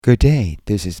Good day,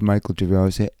 this is Michael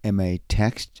DeRosa, and my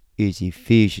text is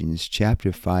Ephesians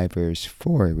chapter 5, verse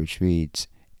 4, which reads,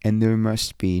 "And there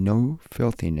must be no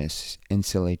filthiness and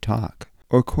silly talk,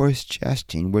 or coarse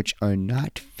jesting, which are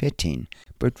not fitting,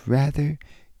 but rather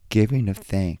giving of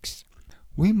thanks."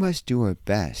 We must do our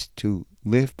best to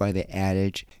live by the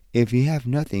adage, if you have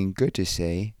nothing good to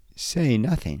say, say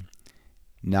nothing.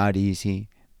 Not easy,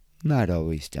 not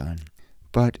always done.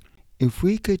 But if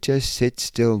we could just sit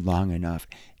still long enough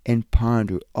and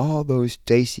ponder all those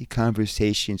dicey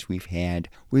conversations we've had,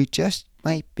 we just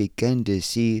might begin to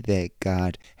see that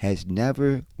God has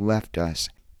never left us,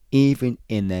 even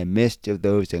in the midst of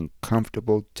those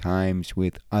uncomfortable times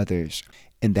with others.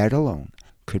 And that alone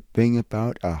could bring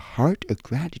about a heart of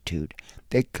gratitude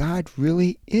that God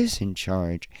really is in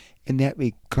charge, and that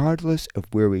regardless of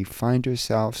where we find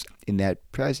ourselves in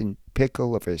that present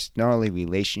pickle of a snarly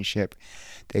relationship,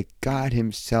 that God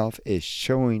Himself is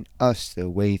showing us the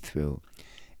way through.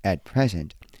 At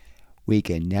present, we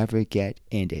can never get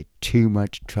into too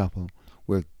much trouble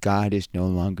where God is no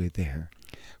longer there.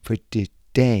 For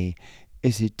today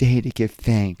is a day to give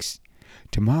thanks.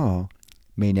 Tomorrow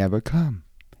may never come,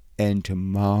 and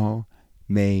tomorrow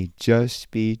may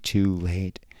just be too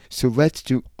late. So let's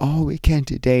do all we can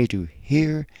today to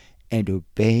hear and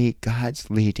obey God's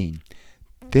leading.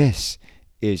 This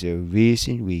is a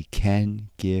reason we can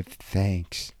give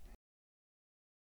thanks.